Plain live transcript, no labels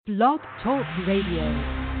Blog Talk Radio.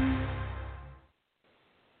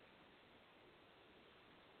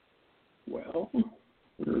 Well,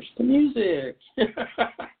 where's the music?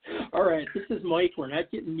 All right, this is Mike. We're not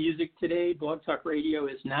getting music today. Blog Talk Radio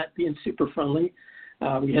is not being super friendly.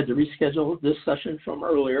 We had to reschedule this session from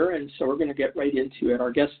earlier, and so we're going to get right into it.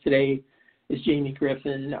 Our guest today is Jamie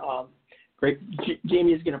Griffin.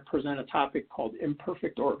 Jamie is going to present a topic called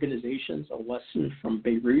Imperfect Organizations, a lesson from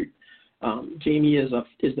Beirut. Jamie is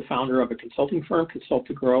the founder of a consulting firm, Consult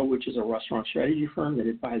to Grow, which is a restaurant strategy firm that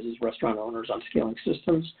advises restaurant owners on scaling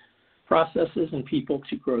systems, processes, and people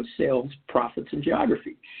to grow sales, profits, and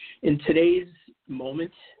geography. In today's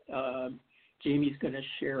moment, Jamie's going to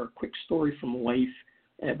share a quick story from life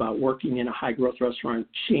about working in a high-growth restaurant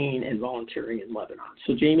chain and volunteering in Lebanon.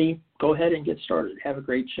 So, Jamie, go ahead and get started. Have a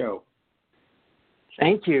great show.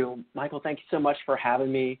 Thank you, Michael. Thank you so much for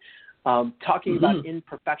having me. Talking about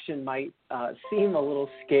imperfection might seem a little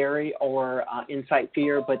scary or incite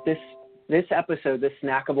fear, but this episode, this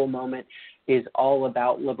snackable moment, is all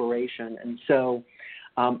about liberation. And so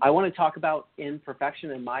I want to talk about imperfection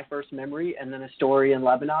in my first memory, and then a story in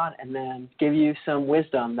Lebanon, and then give you some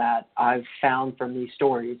wisdom that I've found from these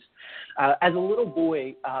stories. As a little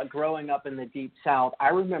boy growing up in the Deep South, I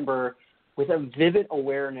remember with a vivid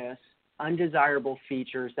awareness undesirable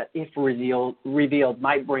features that, if revealed,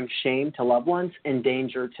 might bring shame to loved ones and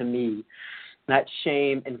danger to me. That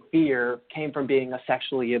shame and fear came from being a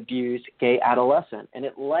sexually abused gay adolescent, and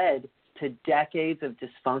it led to decades of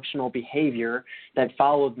dysfunctional behavior that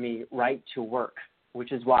followed me right to work,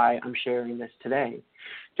 which is why I'm sharing this today.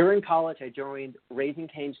 During college, I joined Raising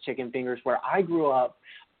Cane's Chicken Fingers, where I grew up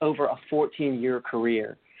over a 14-year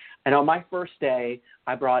career. And on my first day,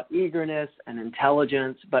 I brought eagerness and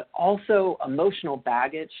intelligence, but also emotional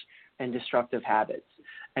baggage and destructive habits.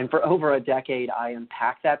 And for over a decade, I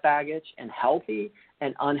unpacked that baggage in healthy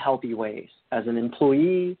and unhealthy ways, as an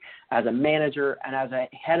employee, as a manager, and as a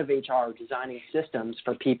head of HR, designing systems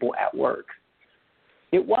for people at work.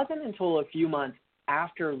 It wasn't until a few months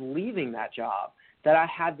after leaving that job that I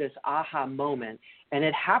had this aha moment, and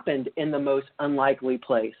it happened in the most unlikely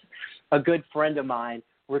place. A good friend of mine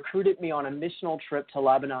recruited me on a missional trip to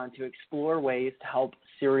Lebanon to explore ways to help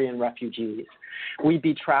Syrian refugees. We'd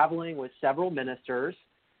be traveling with several ministers,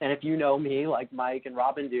 and if you know me, like Mike and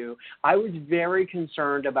Robin do, I was very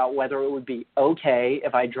concerned about whether it would be okay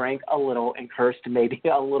if I drank a little and cursed maybe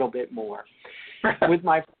a little bit more. With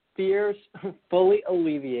my fears fully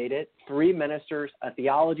alleviated, 3 ministers, a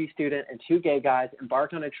theology student, and 2 gay guys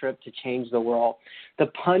embarked on a trip to change the world.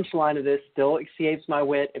 The punchline of this still escapes my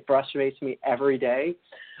wit. It frustrates me every day.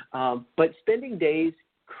 But spending days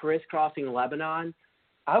crisscrossing Lebanon,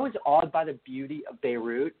 I was awed by the beauty of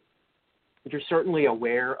Beirut. You're certainly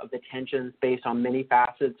aware of the tensions based on many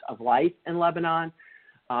facets of life in Lebanon,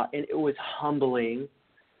 and it was humbling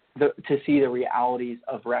to see the realities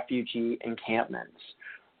of refugee encampments.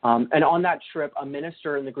 And on that trip, a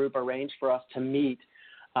minister in the group arranged for us to meet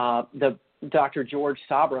Dr. George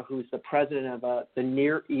Sabra, who's the president of the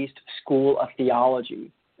Near East School of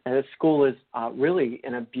Theology. And this school is really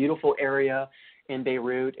in a beautiful area in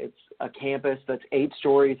Beirut. It's a campus that's 8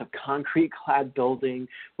 stories of concrete-clad building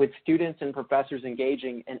with students and professors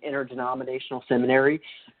engaging in interdenominational seminary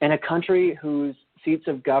in a country whose seats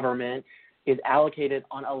of government is allocated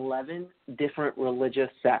on 11 different religious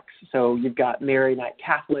sects. So you've got Maronite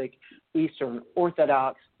Catholic, Eastern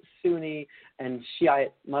Orthodox, Sunni, and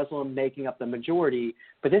Shiite Muslim making up the majority.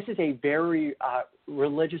 But this is a very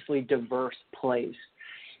religiously diverse place.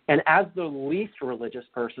 And as the least religious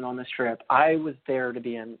person on this trip, I was there to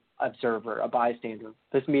be an observer, a bystander.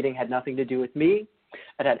 This meeting had nothing to do with me.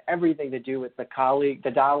 It had everything to do with the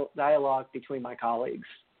dialogue between my colleagues.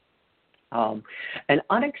 And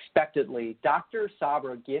unexpectedly, Dr.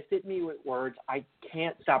 Sabra gifted me with words I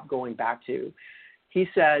can't stop going back to. He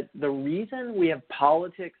said, the reason we have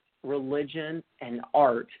politics, religion, and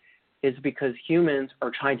art is because humans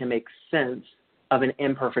are trying to make sense of an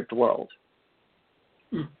imperfect world.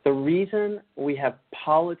 The reason we have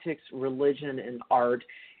politics, religion, and art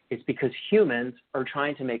is because humans are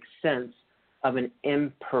trying to make sense of an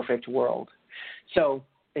imperfect world. So,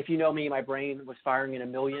 if you know me, my brain was firing in a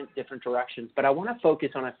million different directions, but I want to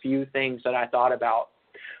focus on a few things that I thought about.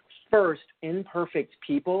 First, imperfect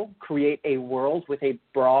people create a world with a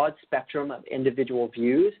broad spectrum of individual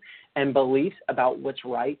views and beliefs about what's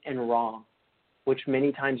right and wrong, which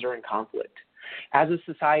many times are in conflict. As a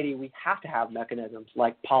society, we have to have mechanisms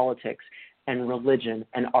like politics and religion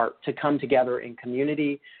and art to come together in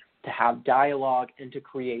community, to have dialogue, and to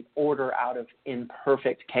create order out of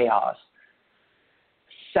imperfect chaos.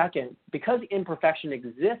 Second, because imperfection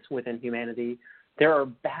exists within humanity, There are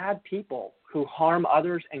bad people who harm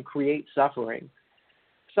others and create suffering.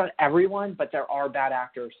 It's not everyone, but there are bad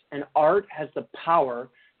actors. And art has the power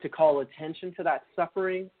to call attention to that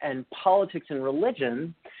suffering, and politics and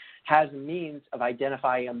religion has means of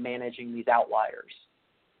identifying and managing these outliers.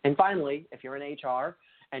 And finally, if you're in HR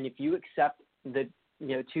and if you accept the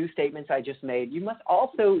two statements I just made, you must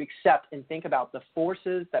also accept and think about the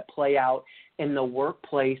forces that play out in the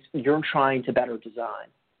workplace you're trying to better design.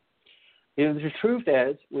 The truth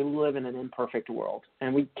is, we live in an imperfect world,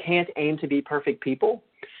 and we can't aim to be perfect people,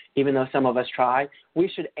 even though some of us try. We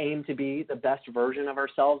should aim to be the best version of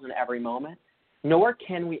ourselves in every moment, nor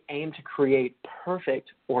can we aim to create perfect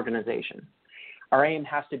organization. Our aim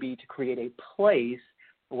has to be to create a place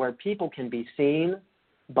where people can be seen,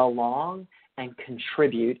 belong, and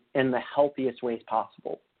contribute in the healthiest ways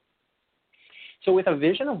possible. So with a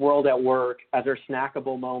vision of world at work as our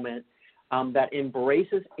snackable moment that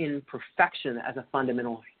embraces imperfection as a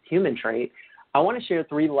fundamental human trait, I want to share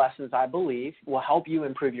 3 lessons I believe will help you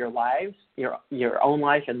improve your lives, your own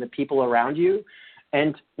life and the people around you,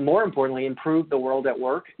 and more importantly, improve the world at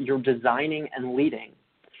work you're designing and leading.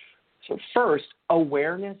 So first,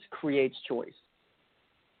 awareness creates choice.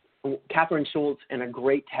 Kathryn Shulz, in a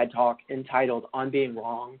great TED Talk entitled On Being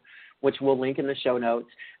Wrong, which we'll link in the show notes,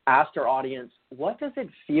 asked her audience, what does it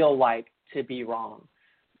feel like to be wrong?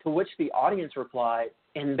 To which the audience replied,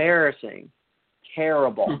 embarrassing,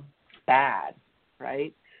 terrible, bad,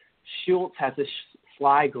 right? Shulz has this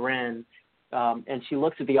sly grin, and she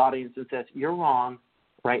looks at the audience and says, you're wrong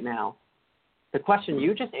right now. The question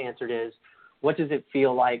you just answered is, what does it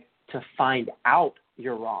feel like to find out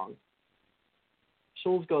you're wrong?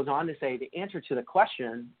 Shulz goes on to say the answer to the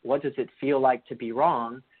question, what does it feel like to be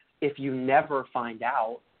wrong, if you never find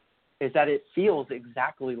out, is that it feels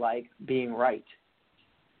exactly like being right.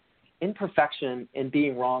 Imperfection and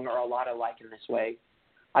being wrong are a lot alike in this way.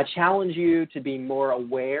 I challenge you to be more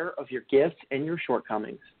aware of your gifts and your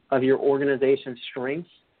shortcomings, of your organization's strengths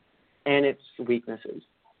and its weaknesses.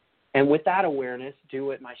 And with that awareness, do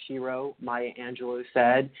what my Shiro, Maya Angelou,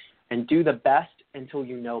 said, and do the best until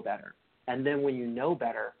you know better. And then when you know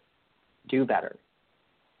better, do better.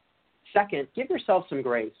 Second, give yourself some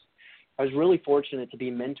grace. I was really fortunate to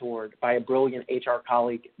be mentored by a brilliant HR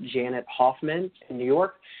colleague, Janet Hoffman, in New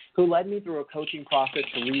York, who led me through a coaching process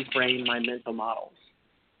to reframe my mental models.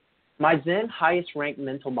 My then highest-ranked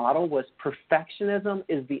mental model was perfectionism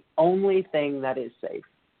is the only thing that is safe.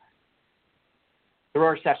 Through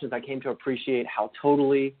our sessions, I came to appreciate how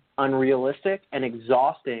totally unrealistic and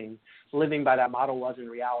exhausting living by that model was in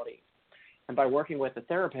reality. And by working with a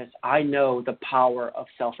therapist, I know the power of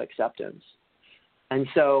self-acceptance. And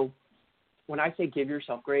so when I say give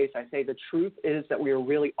yourself grace, I say the truth is that we are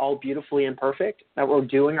really all beautifully imperfect, that we're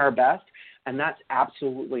doing our best, and that's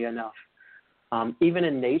absolutely enough. Even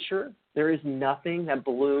in nature, there is nothing that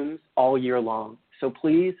blooms all year long. So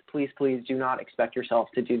please, please, please do not expect yourself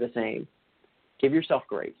to do the same. Give yourself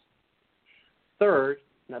grace. Third,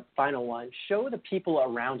 and the final one, show the people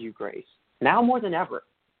around you grace. Now more than ever,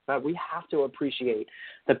 but we have to appreciate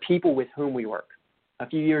the people with whom we work. A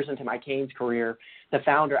few years into my Canes career, the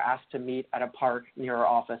founder asked to meet at a park near our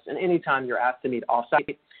office. And anytime you're asked to meet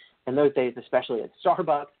off-site, in those days, especially at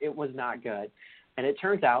Starbucks, it was not good. And it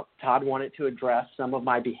turns out Todd wanted to address some of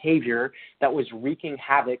my behavior that was wreaking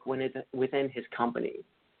havoc within his company.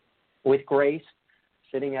 With grace,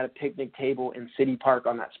 sitting at a picnic table in City Park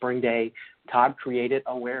on that spring day, Todd created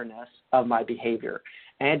awareness of my behavior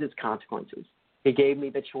and its consequences. He gave me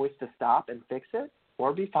the choice to stop and fix it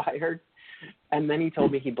or be fired. And then he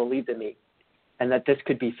told me he believed in me and that this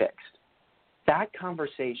could be fixed. That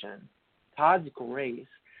conversation, Todd's grace,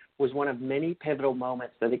 was one of many pivotal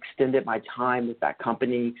moments that extended my time with that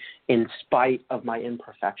company in spite of my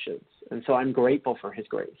imperfections. And so I'm grateful for his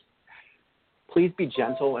grace. Please be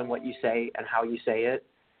gentle in what you say and how you say it.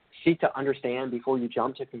 Seek to understand before you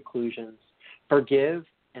jump to conclusions. Forgive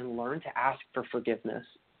and learn to ask for forgiveness.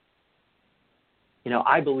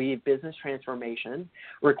 I believe business transformation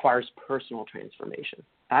requires personal transformation.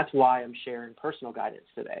 That's why I'm sharing personal guidance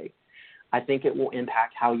today. I think it will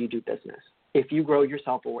impact how you do business. If you grow your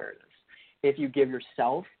self-awareness, if you give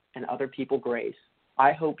yourself and other people grace,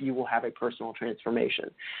 I hope you will have a personal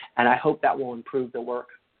transformation. And I hope that will improve the work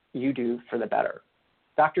you do for the better.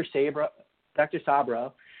 Dr.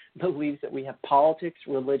 Sabra believes that we have politics,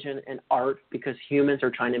 religion, and art because humans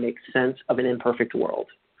are trying to make sense of an imperfect world.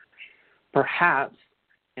 Perhaps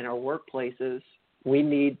in our workplaces, we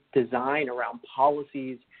need design around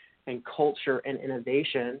policies and culture and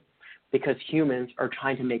innovation because humans are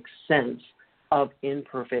trying to make sense of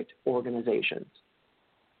imperfect organizations.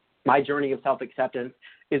 My journey of self-acceptance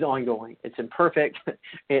is ongoing. It's imperfect.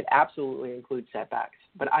 It absolutely includes setbacks.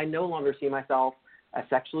 But I no longer see myself as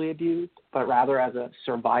sexually abused, but rather as a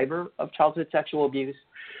survivor of childhood sexual abuse.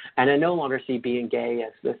 And I no longer see being gay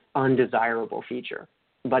as this undesirable feature,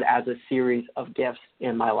 but as a series of gifts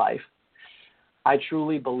in my life. I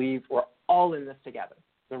truly believe we're all in this together.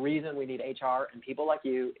 The reason we need HR and people like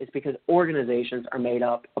you is because organizations are made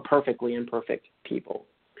up of perfectly imperfect people.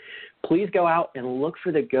 Please go out and look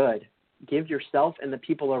for the good. Give yourself and the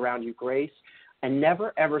people around you grace, and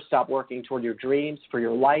never, ever stop working toward your dreams for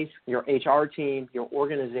your life, your HR team, your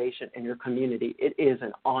organization, and your community. It is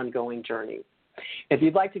an ongoing journey. If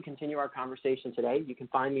you'd like to continue our conversation today, you can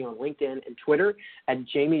find me on LinkedIn and Twitter at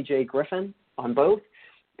JamieJGriffin on both.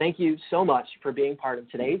 Thank you so much for being part of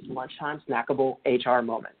today's Lunchtime Snackable HR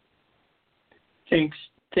Moment.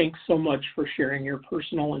 Thanks so much for sharing your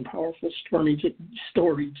personal and powerful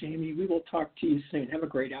story, Jamie. We will talk to you soon. Have a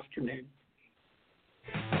great afternoon.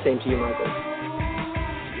 Same to you, Michael.